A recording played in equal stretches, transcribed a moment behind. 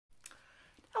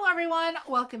everyone,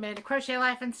 welcome into Crochet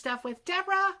Life and Stuff with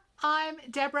Deborah. I'm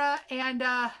Deborah, and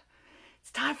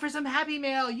it's time for some happy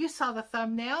mail. You saw the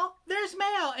thumbnail. There's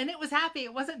mail, and it was happy.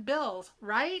 It wasn't bills,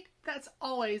 right? That's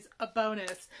always a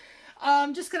bonus.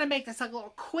 I'm just going to make this a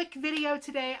little quick video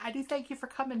today. I do thank you for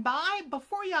coming by.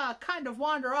 Before you kind of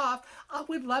wander off, I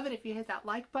would love it if you hit that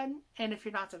like button, and if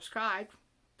you're not subscribed,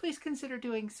 please consider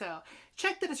doing so.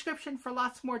 Check the description for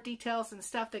lots more details and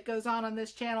stuff that goes on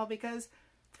this channel, because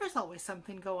there's always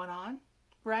something going on,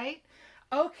 right?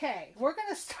 Okay, we're going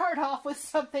to start off with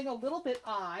something a little bit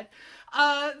odd.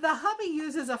 The hubby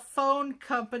uses a phone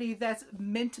company that's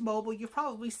Mint Mobile. You've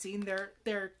probably seen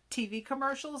their TV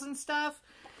commercials and stuff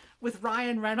with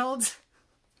Ryan Reynolds.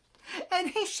 And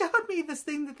he showed me this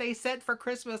thing that they sent for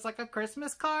Christmas, like a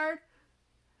Christmas card.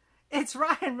 It's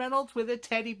Ryan Reynolds with a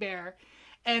teddy bear.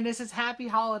 And this is Happy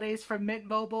Holidays from Mint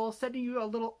Mobile, sending you a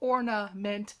little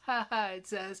ornament, it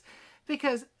says,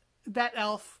 because that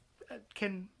elf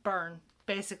can burn,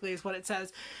 basically is what it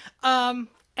says. And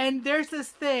there's this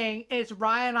thing, it's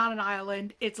Ryan on an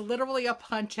island. It's literally a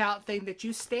punch-out thing that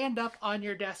you stand up on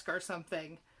your desk or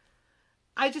something.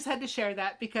 I just had to share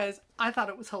that because I thought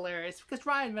it was hilarious, because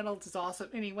Ryan Reynolds is awesome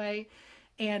anyway.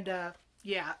 And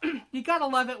yeah, you gotta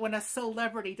love it when a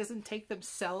celebrity doesn't take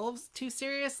themselves too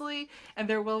seriously and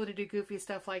they're willing to do goofy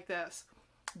stuff like this.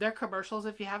 Their commercials,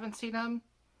 if you haven't seen them,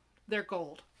 they're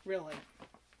gold, really.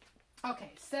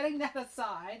 Okay, setting that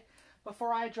aside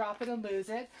before I drop it and lose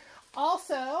it.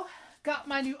 Also, got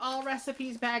my new All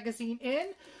Recipes magazine in,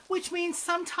 which means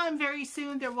sometime very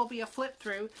soon there will be a flip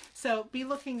through, so be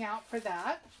looking out for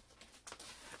that.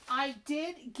 I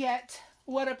did get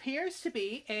what appears to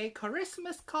be a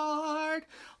Christmas card.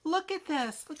 Look at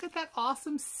this. Look at that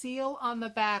awesome seal on the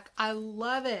back. I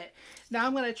love it. Now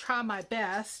I'm going to try my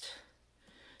best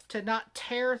to not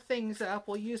tear things up.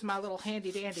 We'll use my little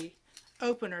handy dandy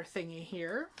opener thingy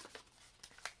here.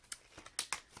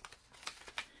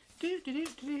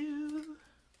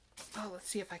 Oh, let's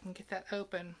see if I can get that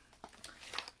open.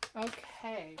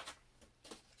 Okay.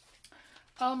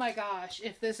 Oh my gosh,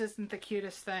 if this isn't the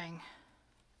cutest thing.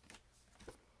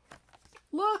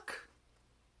 Look!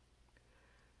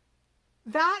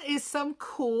 That is some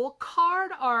cool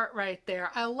card art right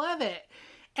there. I love it.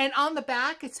 And on the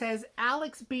back it says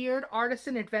Alex Beard,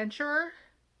 Artisan Adventurer.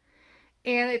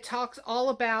 And it talks all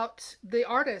about the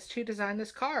artist who designed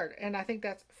this card. And I think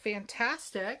that's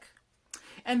fantastic.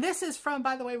 And this is from,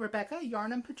 by the way, Rebecca,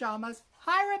 Yarn and Pajamas.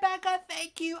 Hi, Rebecca.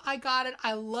 Thank you. I got it.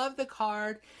 I love the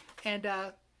card. And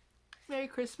Merry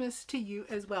Christmas to you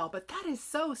as well. But that is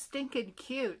so stinking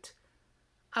cute.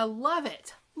 I love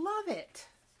it. Love it.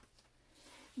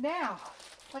 Now,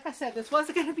 like I said, this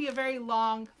wasn't going to be a very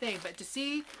long thing. But you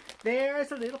see,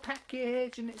 there's a little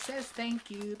package. And it says thank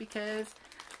you because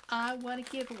I want to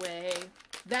give away.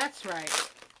 That's right.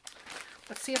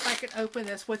 Let's see if I can open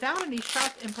this without any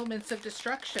sharp implements of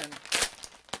destruction.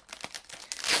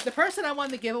 The person I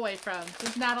won the giveaway from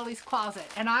is Natalie's Closet.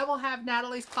 And I will have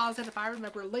Natalie's Closet, if I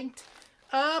remember, linked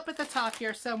up at the top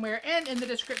here somewhere and in the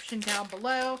description down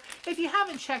below. If you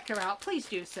haven't checked her out, please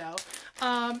do so.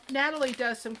 Natalie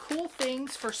does some cool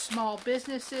things for small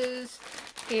businesses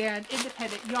and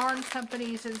independent yarn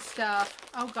companies and stuff.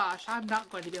 Oh gosh, I'm not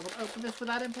going to be able to open this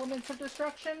without implements of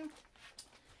destruction.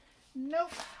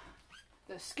 Nope.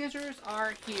 The scissors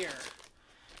are here.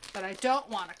 But I don't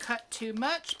want to cut too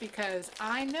much because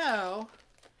I know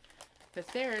that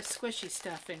there is squishy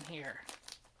stuff in here.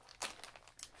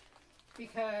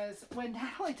 Because when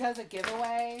Natalie does a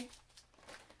giveaway,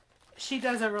 she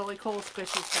does a really cool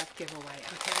squishy stuff giveaway,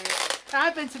 okay?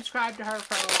 I've been subscribed to her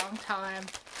for a long time.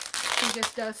 She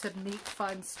just does some neat,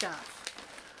 fun stuff.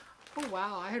 Oh,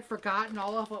 wow. I had forgotten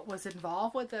all of what was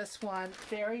involved with this one.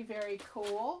 Very, very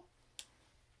cool.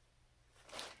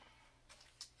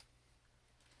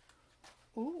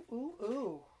 Ooh, ooh,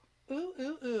 ooh. Ooh,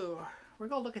 ooh, ooh. We're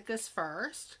going to look at this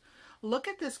first. Look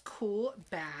at this cool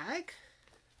bag.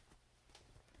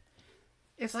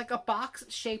 It's like a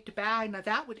box-shaped bag. Now,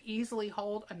 that would easily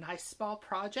hold a nice small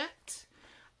project.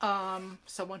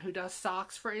 Someone who does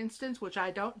socks, for instance, which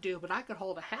I don't do, but I could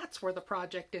hold a hat's worth of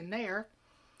project in there.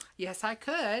 Yes, I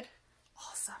could.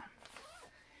 Awesome.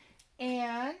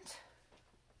 And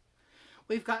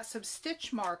we've got some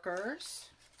stitch markers.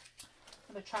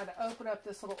 I'm going to try to open up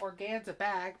this little organza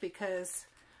bag because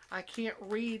I can't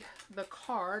read the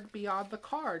card beyond the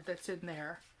card that's in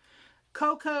there.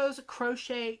 Coco's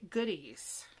Crochet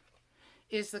Goodies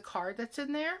is the card that's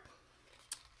in there.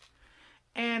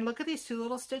 And look at these two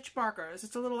little stitch markers.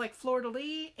 It's a little like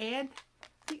fleur-de-lis and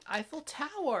the Eiffel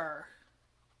Tower.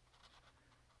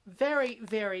 Very,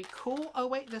 very cool. Oh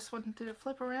wait, this one, did it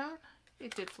flip around?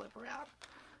 It did flip around.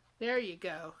 There you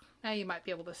go. Now you might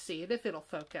be able to see it if it'll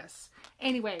focus.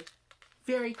 Anyway,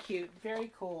 very cute,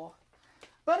 very cool.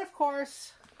 But of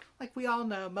course, like we all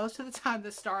know, most of the time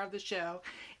the star of the show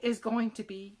is going to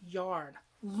be yarn.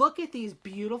 Look at these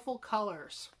beautiful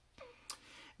colors.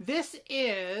 This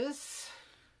is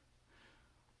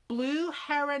Blue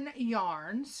Heron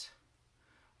Yarns.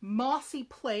 Mossy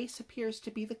Place appears to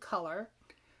be the color.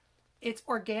 It's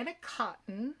organic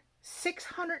cotton,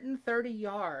 630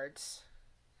 yards.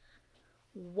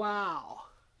 Wow,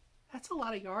 that's a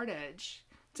lot of yardage.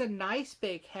 It's a nice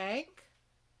big hank.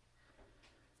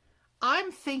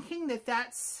 I'm thinking that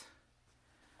that's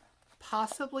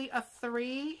possibly a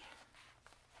 3.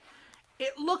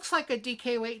 It looks like a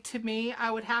DK weight to me. I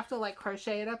would have to like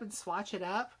crochet it up and swatch it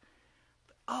up.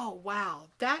 Oh wow,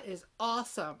 that is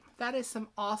awesome. That is some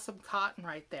awesome cotton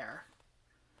right there.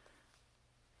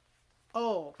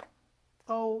 Oh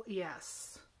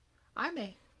yes. I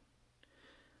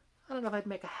don't know if I'd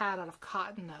make a hat out of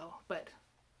cotton though, but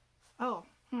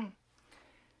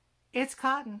it's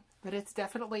cotton, but it's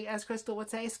definitely, as Crystal would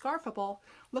say, scarfable.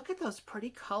 Look at those pretty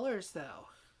colors though.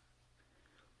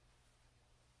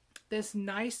 This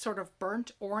nice sort of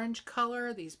burnt orange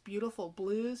color, these beautiful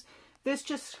blues. This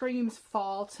just screams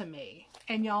fall to me.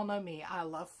 And y'all know me, I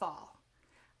love fall.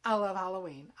 I love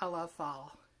Halloween. I love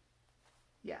fall.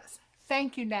 Yes.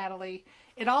 Thank you, Natalie.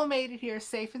 It all made it here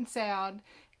safe and sound,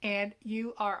 and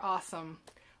you are awesome.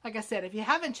 Like I said, if you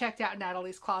haven't checked out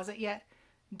Natalie's closet yet,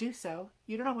 do so.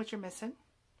 You don't know what you're missing,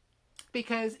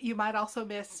 because you might also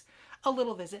miss a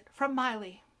little visit from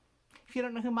Miley. If you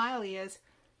don't know who Miley is,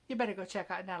 you better go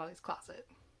check out Natalie's closet.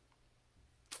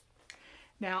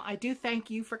 Now, I do thank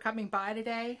you for coming by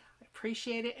today. I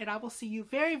appreciate it, and I will see you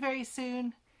very, very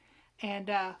soon. And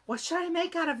what should I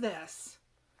make out of this?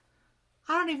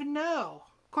 I don't even know.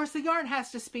 Of course, the yarn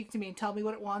has to speak to me and tell me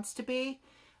what it wants to be,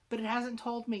 but it hasn't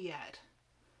told me yet.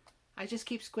 I just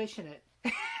keep squishing it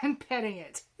and petting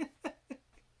it.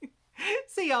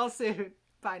 See y'all soon.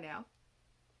 Bye now.